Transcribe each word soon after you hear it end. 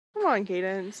on,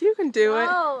 Cadence. You can do it.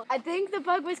 Oh, I think the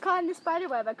bug was caught in the spider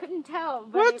web. I couldn't tell.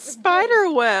 But What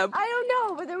spider web? I don't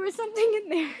know, but there was something in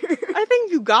there. I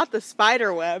think you got the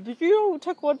spider web. You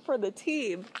took one for the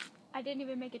team. I didn't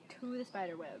even make it to the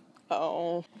spider web.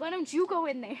 Oh. Why don't you go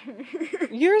in there?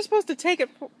 You're supposed to take it.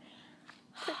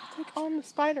 Take on the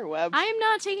spider web. I am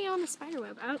not taking on the spider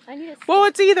web. I need a stick. Well,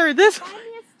 it's either this. Find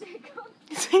me a stick.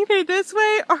 It's either this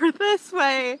way or this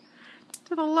way.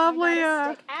 To the lovely.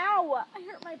 Ow! I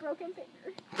hurt my broken finger.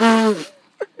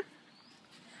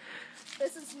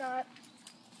 This is not.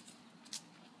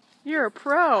 You're a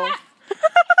pro. I heard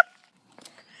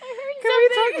Can we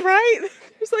something. talk right?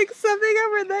 There's like something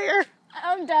over there.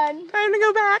 I'm done. Time to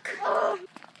go back.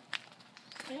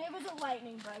 And it was a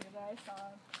lightning bug that I saw.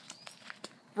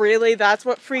 Really? That's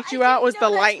what freaked you out? Was the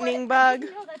lightning bug? I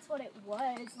didn't know that's what it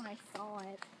was when I saw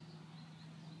it.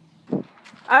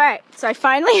 Alright, so I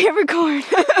finally hit record.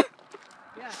 Yeah,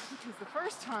 because the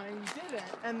first time you didn't,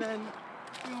 and then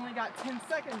you only got 10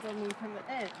 seconds on me from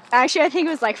the end. Actually, I think it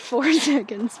was like 4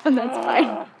 seconds, but that's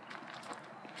fine.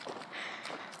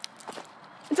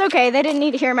 It's okay, they didn't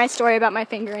need to hear my story about my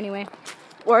finger anyway.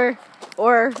 Or,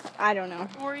 I don't know.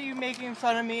 Or are you making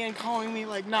fun of me and calling me,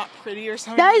 like, not pretty or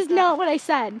something? That is not what I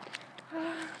said.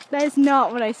 That is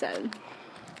not what I said.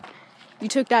 You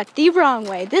took that the wrong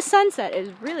way. This sunset is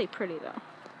really pretty, though.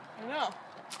 I know.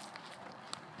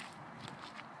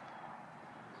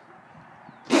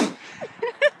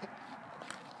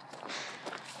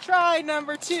 Try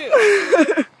number 2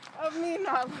 of me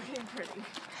not looking pretty.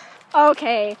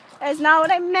 Okay, that's not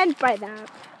what I meant by that.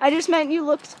 I just meant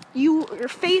your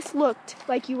face looked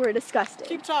like you were disgusted.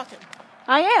 Keep talking.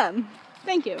 I am.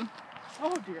 Thank you.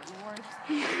 Oh, dear Lord.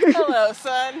 Hello,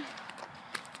 son.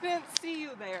 Didn't see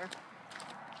you there.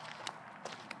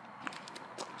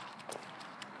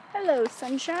 Hello,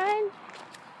 sunshine.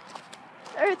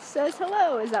 Earth says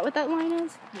hello. Is that what that line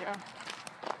is? Yeah.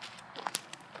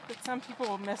 But some people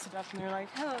will mess it up and they're like,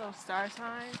 hello, star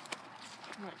sign.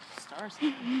 I'm like, star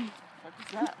sign? What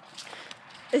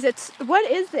is that? What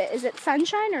is it? Is it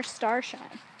sunshine or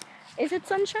starshine? Is it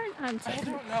sunshine? I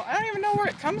don't know. I don't even know where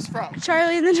it comes from.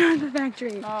 Charlie and the Chocolate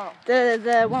Factory. Oh.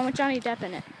 The one with Johnny Depp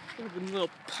in it. Them little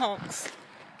punks.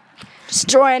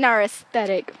 Destroying our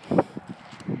aesthetic.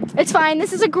 It's fine.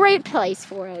 This is a great place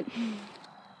for it.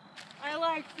 I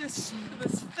like this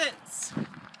fence.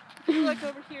 Look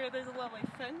over here, there's a lovely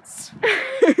fence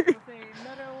with a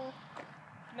metal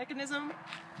mechanism.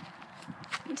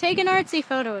 Take an artsy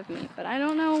photo of me, but I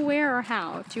don't know where or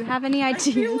how. Do you have any ideas?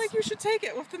 I feel like you should take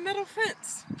it with the metal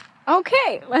fence.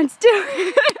 Okay, let's do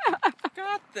it.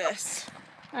 Got this.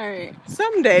 Alright,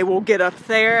 someday we'll get up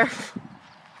there.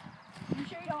 You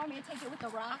sure you don't want me to take it with the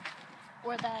rock?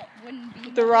 Or that wouldn't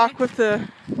be... The rock with the...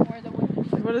 Or the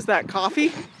wooden... What is that,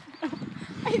 coffee?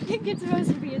 I think it's supposed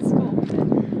to be a skull.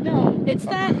 No, it's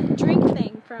that drink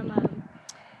thing from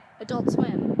Adult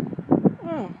Swim.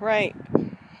 Oh, right.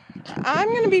 I'm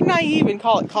going to be naive and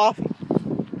call it coffee.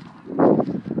 I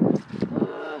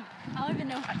don't even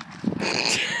know how...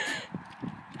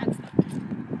 I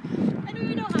don't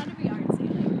even know how to be artsy.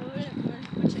 Like,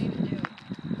 what should I even do?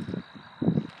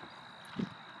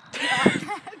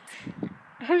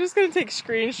 I'm just going to take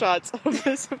screenshots of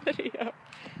this video.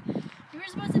 You were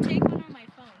supposed to take one on my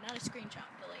phone, not a screenshot,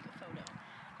 but like a photo.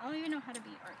 I don't even know how to be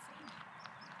artsy.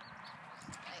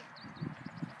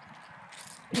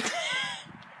 Like...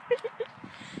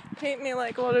 Paint me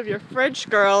like one of your French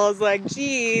girls, like,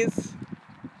 geez.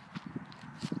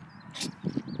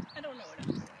 I don't know what I'm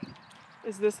doing.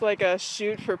 Is this like a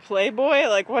shoot for Playboy?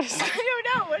 Like, what is I don't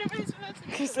know. What am I supposed to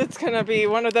do? Because it's going to be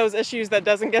one of those issues that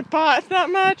doesn't get bought that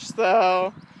much,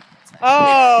 so...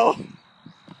 Oh!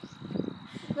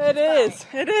 It is.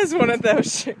 It is one of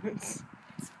those shoots.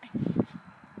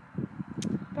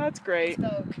 That's great.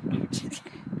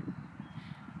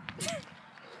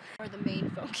 Or the main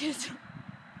focus.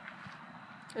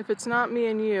 If it's not me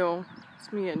and you,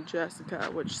 it's me and Jessica,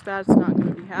 which that's not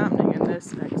going to be happening in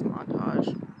this next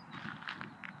montage.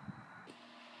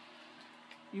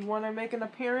 You want to make an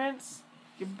appearance?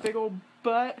 You big old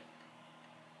butt?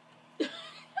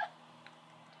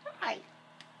 Hi.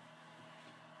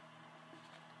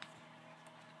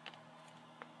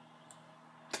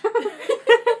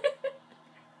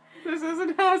 This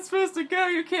isn't how it's supposed to go.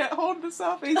 You can't hold the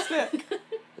selfie stick.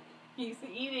 He's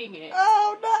eating it.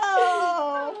 Oh no!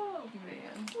 Oh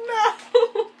man.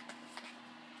 No!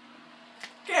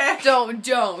 Okay.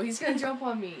 Don't. He's gonna jump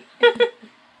on me.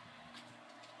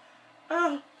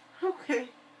 Oh, okay.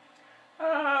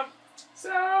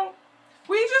 So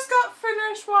we just got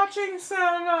finished watching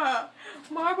some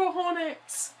Marble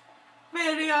Hornets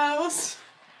videos.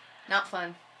 Not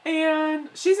fun. And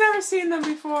she's never seen them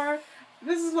before.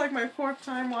 This is like my 4th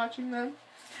time watching them.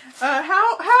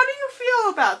 How do you feel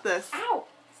about this? Ow!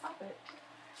 Stop it.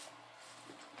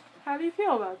 How do you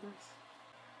feel about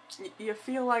this? You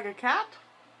feel like a cat?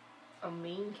 A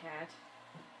mean cat.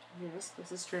 Yes,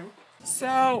 this is true.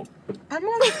 So, I'm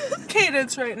on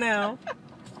Cadence right now.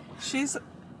 She's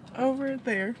over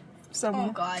there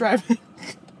somewhere driving.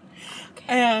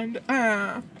 And,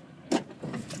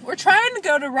 we're trying to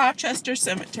go to Rochester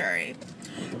Cemetery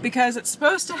because it's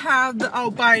supposed to have the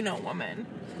albino woman.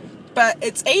 But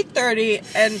it's 8:30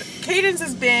 and Cadence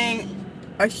is being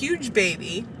a huge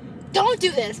baby. Don't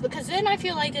do this, because then I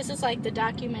feel like this is like the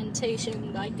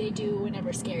documentation like they do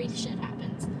whenever scary shit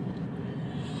happens.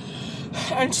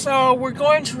 And so we're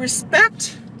going to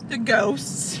respect the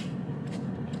ghosts.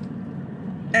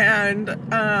 And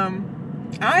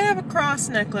I have a cross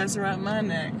necklace around my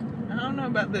neck. I don't know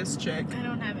about this chick. I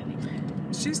don't have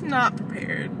anything. She's not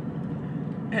prepared.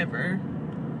 Ever.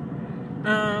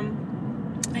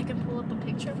 I can pull up a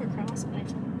picture of her cross on my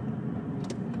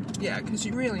phone. Yeah, because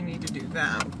you really need to do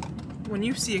that. When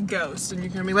you see a ghost and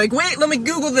you're gonna be like, wait, let me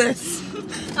Google this.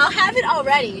 I'll have it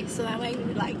already, so that way you'll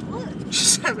be like, look.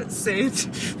 Just have it saved.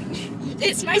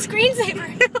 It's my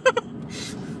screensaver.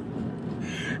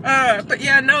 But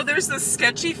yeah, no, there's this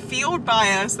sketchy field by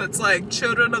us that's like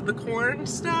Children of the Corn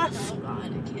stuff. Oh god, I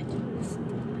can't do this. I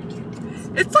can't do this.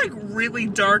 It's like really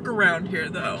dark around here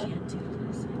though. I can't do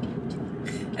this. I can't do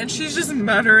this. And she's just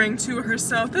muttering to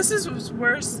herself. This is what's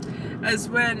worse as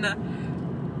when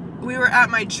we were at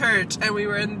my church and we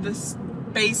were in this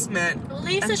basement. At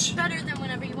least and it's better than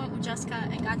whenever you went with Jessica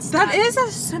and got stuck. That is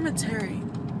a cemetery.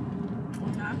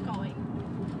 I'm not going.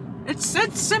 It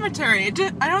said cemetery.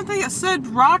 I don't think it said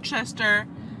Rochester.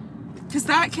 Because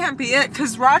that can't be it.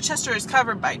 Because Rochester is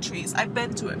covered by trees. I've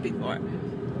been to it before.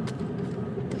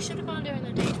 We should have gone during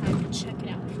the daytime and check it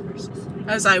out first.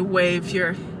 As I wave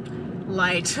your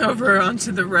light over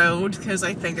onto the road. Because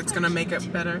I think it's going to make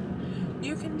it better.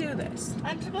 You can do this.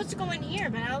 I'm supposed to go in here,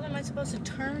 but how am I supposed to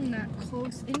turn that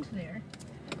close into there?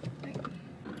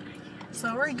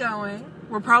 So we're going.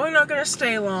 We're probably not going to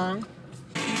stay long.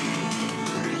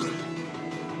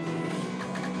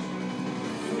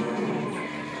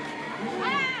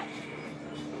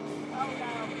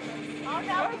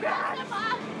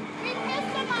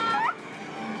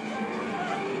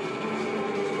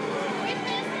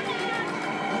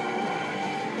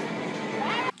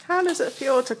 How does it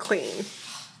feel to clean?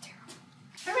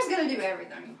 Trevor's gonna do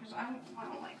everything because I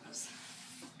don't like this.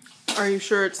 Are you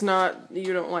sure it's not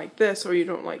you don't like this or you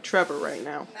don't like Trevor right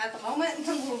now? At the moment,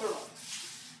 I'm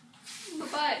the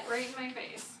butt right in my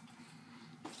face.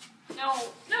 No,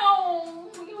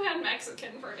 you had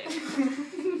Mexican for dinner.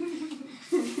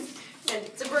 And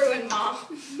it's a Bruin, Mom.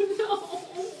 No.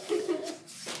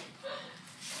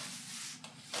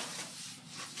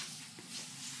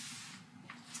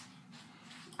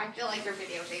 I feel like you're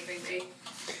videotaping me.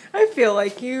 I feel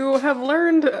like you have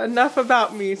learned enough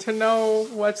about me to know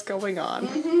what's going on.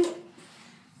 Mm-hmm.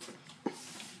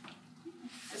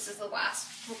 This is the last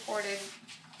recorded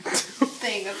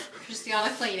thing of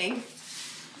Christiana cleaning.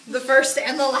 The first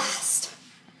and the last.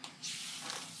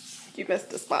 You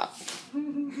missed a spot.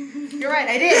 You're right,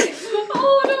 I did.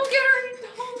 Oh, don't get her.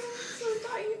 No, it's so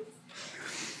tight.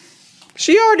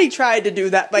 She already tried to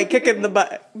do that by kicking the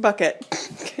bucket.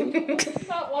 It's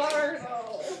not water.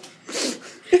 No.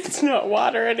 It's not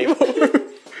water anymore. It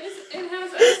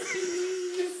has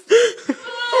STDs.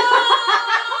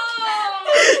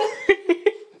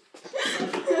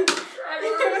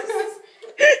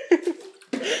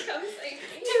 Come save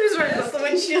me. He was right off the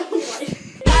windshield.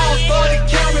 Pause for the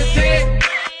camera then.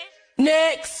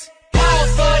 Next.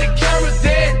 Pause for the camera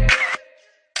then.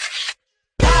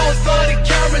 Pause for the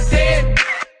camera then.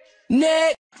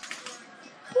 Next.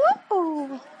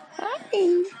 Oh, hi.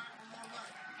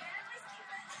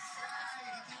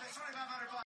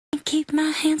 Keep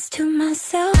my hands to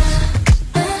myself.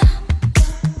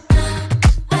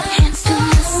 Hands to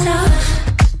myself.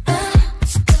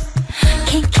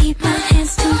 Can't keep my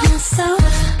hands to myself.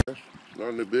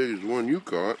 Not as big as the one you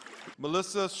caught.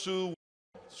 Mellzuh,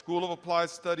 School of Applied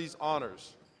Studies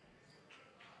Honors.